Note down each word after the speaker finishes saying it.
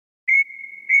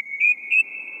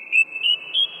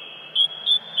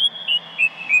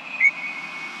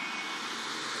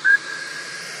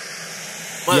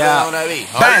Yeah,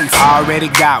 bands. Already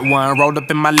got one rolled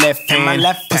up in my left hand.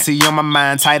 Pussy on my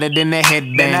mind, tighter than a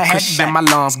headband. Cushion in my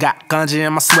lungs, got ganja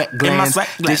in my sweat glands.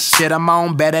 This shit I'm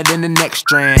on better than the next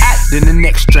strand. Than the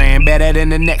next strand, better than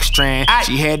the next strand.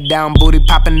 She head down, booty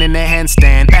popping in the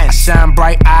handstand. I shine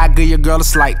bright, I give your girl a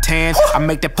slight tan. I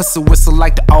make that pussy whistle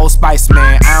like the Old Spice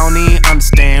man. I don't even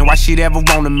understand why she'd ever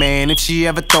want a man. If she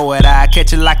ever throw it, I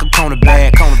catch it like a corner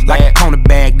bag. Like a corner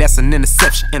bag, that's an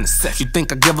interception. You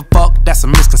think I give a fuck? That's a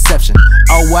misconception.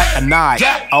 Oh what a night,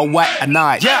 oh what a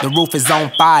night. The roof is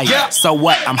on fire, so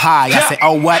what? I'm high. I say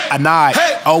oh what a night,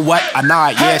 oh what a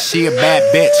night. Yeah, she a bad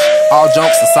bitch, all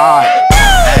jokes aside.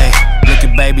 Hey, look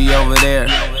at baby over there.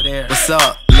 What's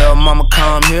up? Little mama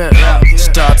come here. She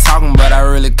started talking but I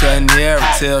really couldn't hear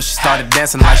her till she started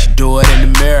dancing like she do it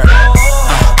in the mirror.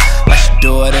 Like she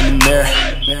do it in the mirror.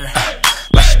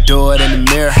 Like she do it in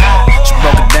the mirror. She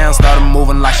broke it down, started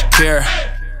moving like she care.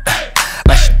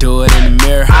 Like she do it in the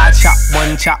mirror. I chop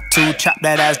one, chop two, chop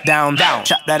that ass down,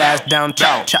 chop that ass down,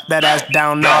 chop that ass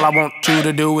down. All I want you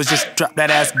to do is just drop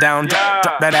that ass down,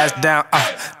 drop that ass down.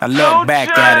 Now look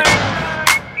back at it.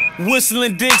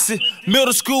 Whistling Dixie,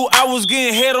 middle school, I was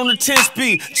getting head on the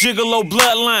 10-speed. Gigolo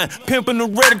bloodline, pimpin'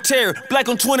 hereditary. Black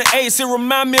on 28, it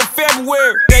remind me of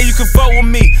February. There you can fuck with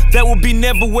me, that would be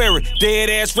never weary.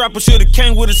 Dead ass rapper should've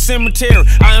came with a cemetery.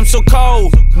 I am so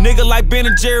cold, nigga like Ben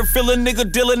and Jerry. Fill a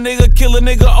nigga, deal a nigga, kill a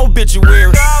nigga,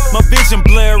 obituary. My bitch and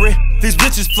blurry, these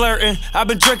bitches flirting. I've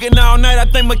been drinking all night, I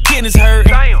think my kidneys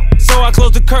hurting. So I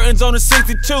close the curtains on the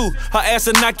 62. Her ass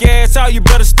will knock your ass out, you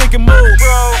better stick and move.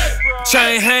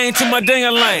 Chain hang to my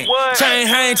ding-a-ling. Chain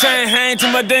hang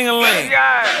to my ding-a-ling.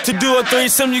 To do a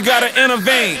threesome, you gotta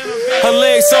intervene. Her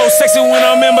legs so sexy when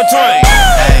I'm in between.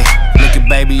 Hey, look at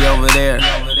baby over there.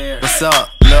 What's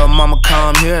up? Little mama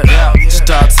come here. She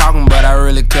started talking but I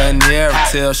really couldn't hear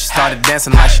her till she started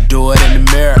dancing like she do it in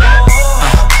the mirror.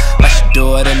 Like she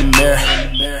do it in the mirror.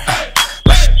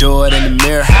 Like she do it in the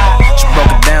mirror. She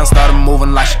broke it down, started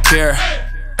moving like she care.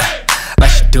 Like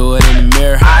she do it in the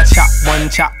mirror. I chop one,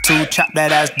 chop two, chop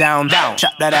that ass down,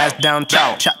 chop that ass down,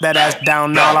 chop that ass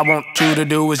down. All I want you to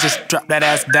do is just drop that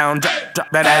ass down, drop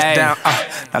that ass down.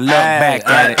 Now look back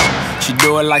at it. She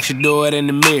do it like she do it in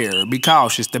the mirror. Be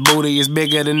cautious, the booty is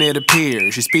bigger than it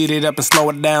appears. She speed it up and slow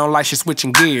it down like she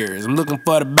switching gears. I'm looking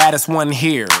for the baddest one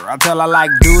here. I tell her like,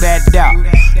 do that doubt,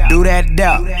 do that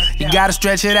doubt. You gotta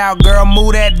stretch it out, girl,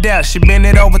 move that doubt. She bend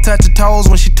it over, touch her toes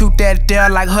when she toot that there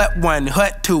like hut one,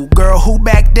 hut two. Girl, who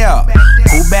back there?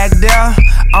 Who back there?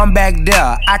 I'm back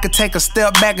there. I could take a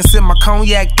step back and sip my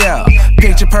cognac there.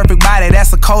 Picture perfect body,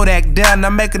 that's a Kodak there.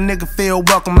 Now make a nigga feel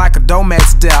welcome like a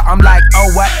Domex there. I'm like,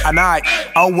 oh what a night,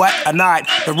 oh what a night.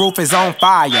 The roof is on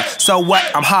fire, so what?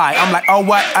 I'm high. I'm like, oh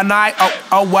what a night,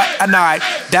 oh what a night.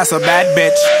 That's a bad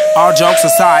bitch, all jokes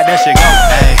aside, there she go.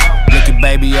 Hey, look at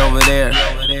baby over there.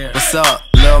 What's up?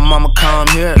 Little mama come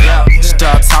here. She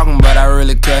started talking but I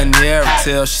really couldn't hear her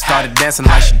till she started dancing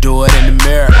like she do it in the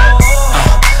mirror.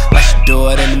 Like she do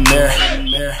it in the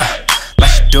mirror. Like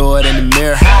she do it in the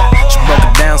mirror. She broke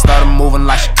it down, started moving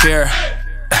like she care.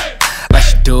 Like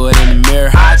she do it in the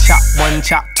mirror. I chop one,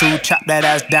 chop two, chop that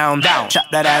ass down, chop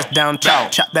that ass down,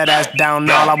 chop that ass down.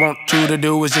 All I want you to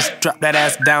do is just drop that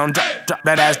ass down, drop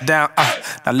that ass down.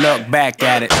 Now look back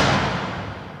at it.